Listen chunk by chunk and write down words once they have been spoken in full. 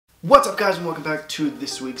What's up guys, and welcome back to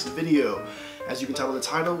this week's video. As you can tell by the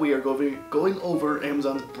title, we are going over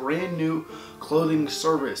Amazon's brand new clothing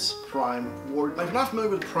service, Prime Wardrobe. If you're not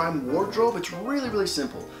familiar with Prime Wardrobe, it's really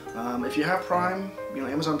simple. If you have Prime,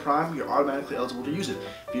 Amazon Prime, you're automatically eligible to use it.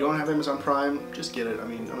 If you don't have Amazon Prime, just get it. I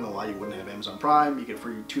mean, I don't know why you wouldn't have Amazon Prime. You get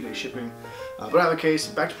free 2-day shipping. But in either case,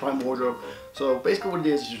 back to Prime Wardrobe. So basically what it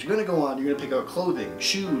is you're going to go on, you're going to pick out clothing,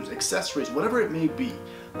 shoes, accessories, whatever it may be.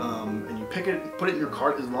 And you pick it, put it in your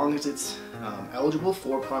cart as long as it's eligible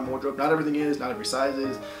for Prime Wardrobe. Not everything is, not every size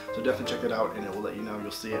is, so definitely check that out and it will let you know.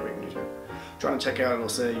 You'll see it right when you're trying to check out. It'll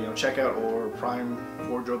say, checkout or Prime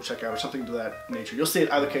Wardrobe checkout or something to that nature. You'll see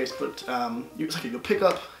it either case, but you'll pick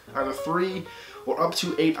up either 3 or up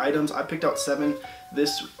to 8 items. I picked out 7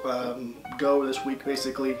 this week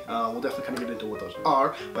basically. We'll definitely kind of get into what those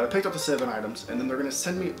are, but I picked up the 7 items and then they're going to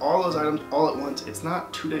send me all those items all at once. It's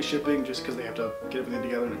not 2-day shipping just because they have to get everything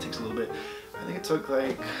together and it takes a little bit. I think it took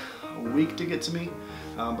like a week to get to me,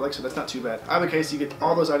 but like I said, that's not too bad. Either case, you get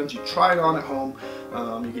all those items, you try it on at home,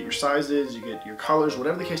 you get your sizes, you get your colors,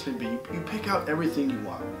 whatever the case may be, you pick out everything you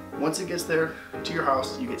want. Once it gets there to your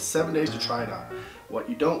house, you get 7 days to try it on. What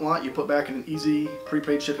you don't want, you put back in an easy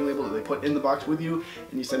prepaid shipping label that they put in the box with you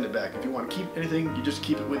and you send it back. If you want to keep anything, you just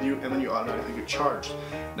keep it with you and then you automatically get charged.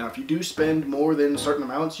 Now if you do spend more than certain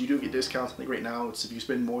amounts, you do get discounts. I think right now it's if you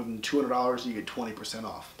spend more than $200, you get 20%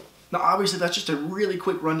 off. Now obviously that's just a really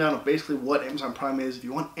quick rundown of basically what Amazon Prime is. If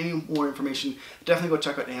you want any more information, definitely go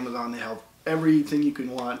check out Amazon. They have everything you can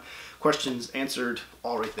want, questions answered,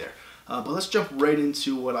 all right there. But let's jump right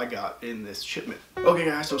into what I got in this shipment. Okay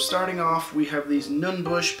guys, so starting off we have these Nunn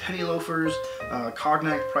Bush penny loafers,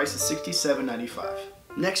 Cognac, price is $67.95.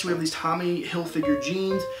 Next we have these Tommy Hilfiger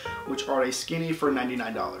jeans, which are a skinny for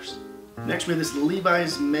 $99. Next we have this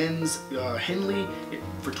Levi's men's Henley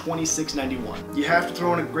for $26.91. You have to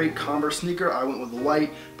throw in a great Converse sneaker. I went with the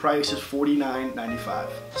white, price is $49.95.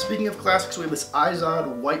 Speaking of classics, we have this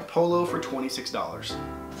Izod white polo for $26.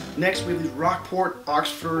 Next we have these Rockport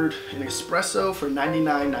Oxford and Espresso for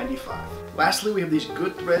 $99.95. Lastly we have these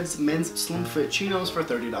Goodthreads men's slim fit chinos for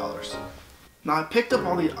 $30. Now I picked up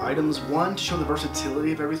all the items, 1 to show the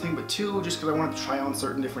versatility of everything, but 2 just because I wanted to try on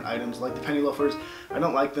certain different items like the penny loafers. I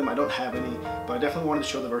don't like them, I don't have any, but I definitely wanted to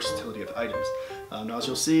show the versatility of the items. Now as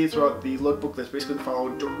you'll see throughout the lookbook that's basically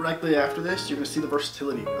followed directly after this, you're going to see the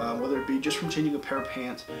versatility, whether it be just from changing a pair of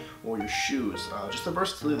pants or your shoes. Just the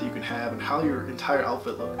versatility that you can have and how your entire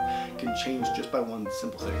outfit look can change just by one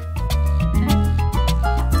simple thing.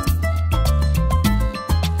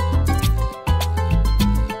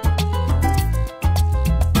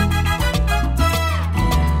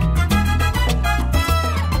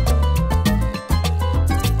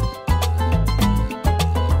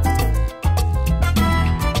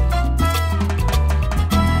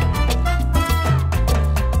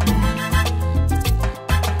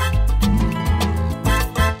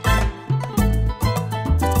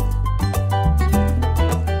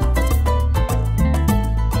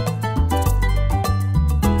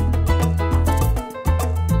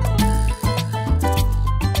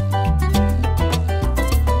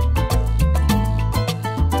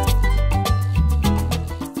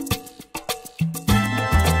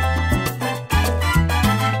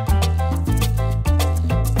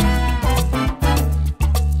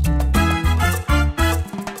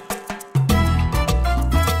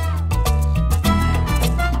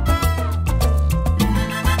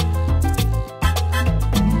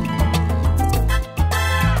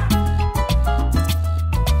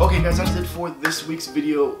 Okay guys, that's it for this week's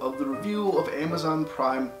video of the review of Amazon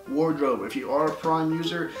Prime Wardrobe. If you are a Prime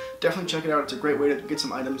user, definitely check it out. It's a great way to get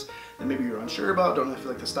some items that maybe you're unsure about, don't know if you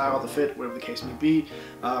like the style, the fit, whatever the case may be.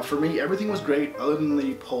 For me, everything was great other than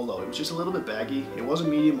the polo. It was just a little bit baggy. It was a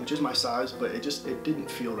medium, which is my size, but it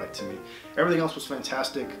didn't feel right to me. Everything else was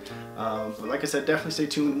fantastic. But like I said, definitely stay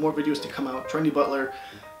tuned. More videos to come out. Trendy Butler.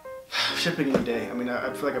 Shipping any day. I mean,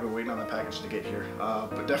 I feel like I've been waiting on that package to get here.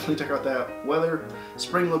 But definitely check out that weather,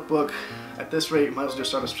 spring lookbook. At this rate, might as well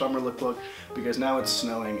just start a summer lookbook because now it's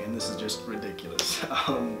snowing and this is just ridiculous.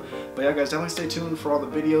 But yeah guys, definitely stay tuned for all the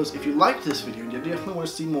videos. If you liked this video and you definitely want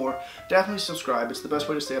to see more, definitely subscribe. It's the best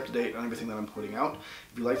way to stay up to date on everything that I'm putting out.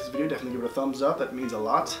 If you like this video, definitely give it a thumbs up. That means a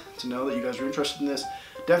lot to know that you guys are interested in this.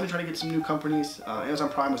 Definitely trying to get some new companies. Amazon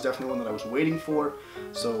Prime was definitely one that I was waiting for.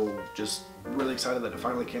 So just really excited that it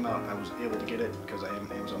finally came out and I was able to get it because I am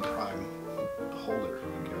an Amazon Prime holder,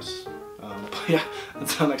 I guess. But yeah,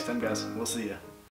 until next time guys, we'll see ya.